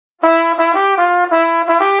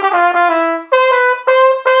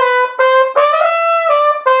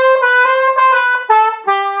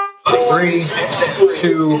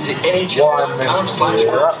2, 1,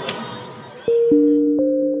 we're up.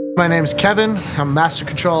 My name's Kevin. I'm Master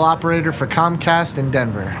Control Operator for Comcast in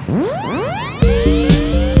Denver.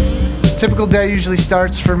 Typical day usually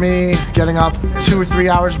starts for me getting up 2 or 3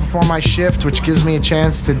 hours before my shift, which gives me a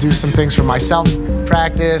chance to do some things for myself.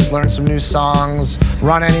 Practice, learn some new songs,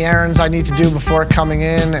 run any errands I need to do before coming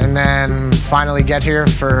in, and then finally get here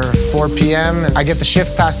for 4 p.m. I get the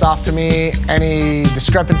shift passed off to me. Any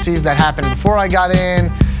discrepancies that happened before I got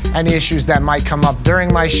in, any issues that might come up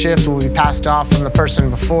during my shift will be passed off from the person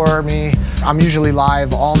before me. I'm usually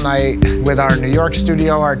live all night with our New York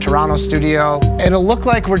studio, our Toronto studio. It'll look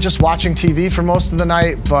like we're just watching TV for most of the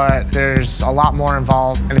night, but there's a lot more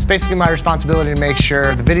involved. And it's basically my responsibility to make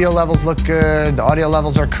sure the video levels look good, the audio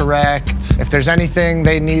levels are correct. If there's anything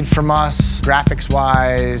they need from us,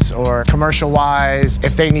 graphics-wise or commercial-wise,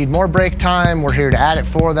 if they need more break time, we're here to add it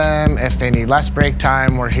for them. If they need less break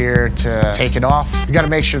time, we're here to take it off. You gotta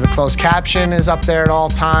make sure the closed caption is up there at all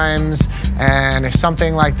times, and if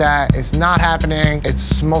something like that is not happening,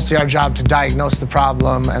 it's mostly our job to diagnose the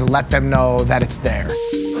problem and let them know that it's there.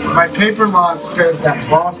 My paper log says that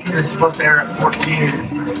Boston is supposed to air at 14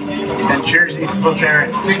 and Jersey is supposed to air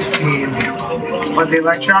at 16, but the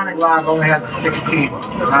electronic log only has the 16,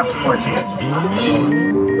 not the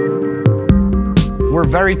 14. We're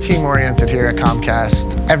very team-oriented here at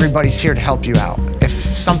Comcast. Everybody's here to help you out. If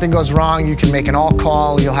something goes wrong, you can make an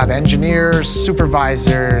all-call. You'll have engineers,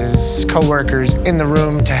 supervisors, coworkers in the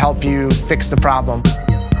room to help you fix the problem.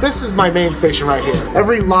 This is my main station right here.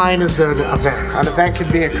 Every line is an event. An event could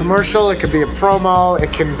be a commercial, it could be a promo,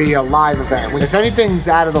 it can be a live event. If anything's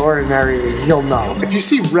out of the ordinary, you'll know. If you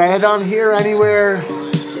see red on here anywhere,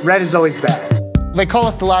 red is always bad. They call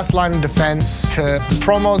us the last line of defense because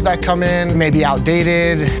promos that come in may be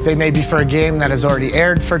outdated. They may be for a game that has already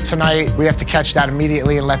aired for tonight. We have to catch that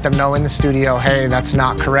immediately and let them know in the studio, hey, that's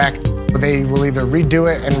not correct. They will either redo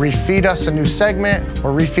it and refeed us a new segment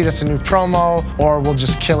or refeed us a new promo, or we'll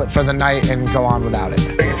just kill it for the night and go on without it.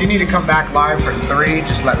 If you need to come back live for 3,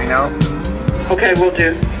 just let me know. Okay, will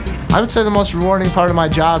do. I would say the most rewarding part of my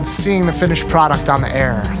job is seeing the finished product on the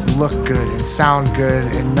air look good and sound good,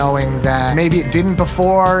 and knowing that maybe it didn't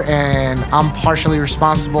before and I'm partially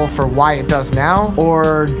responsible for why it does now,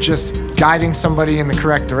 or just guiding somebody in the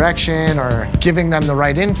correct direction or giving them the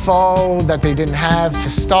right info that they didn't have to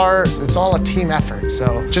start. It's all a team effort,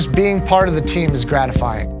 so just being part of the team is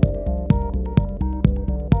gratifying.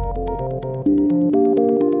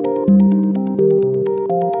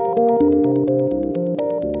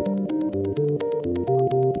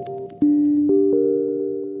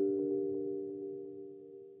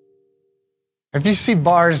 If you see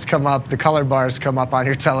bars come up, the color bars come up on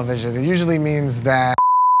your television, it usually means that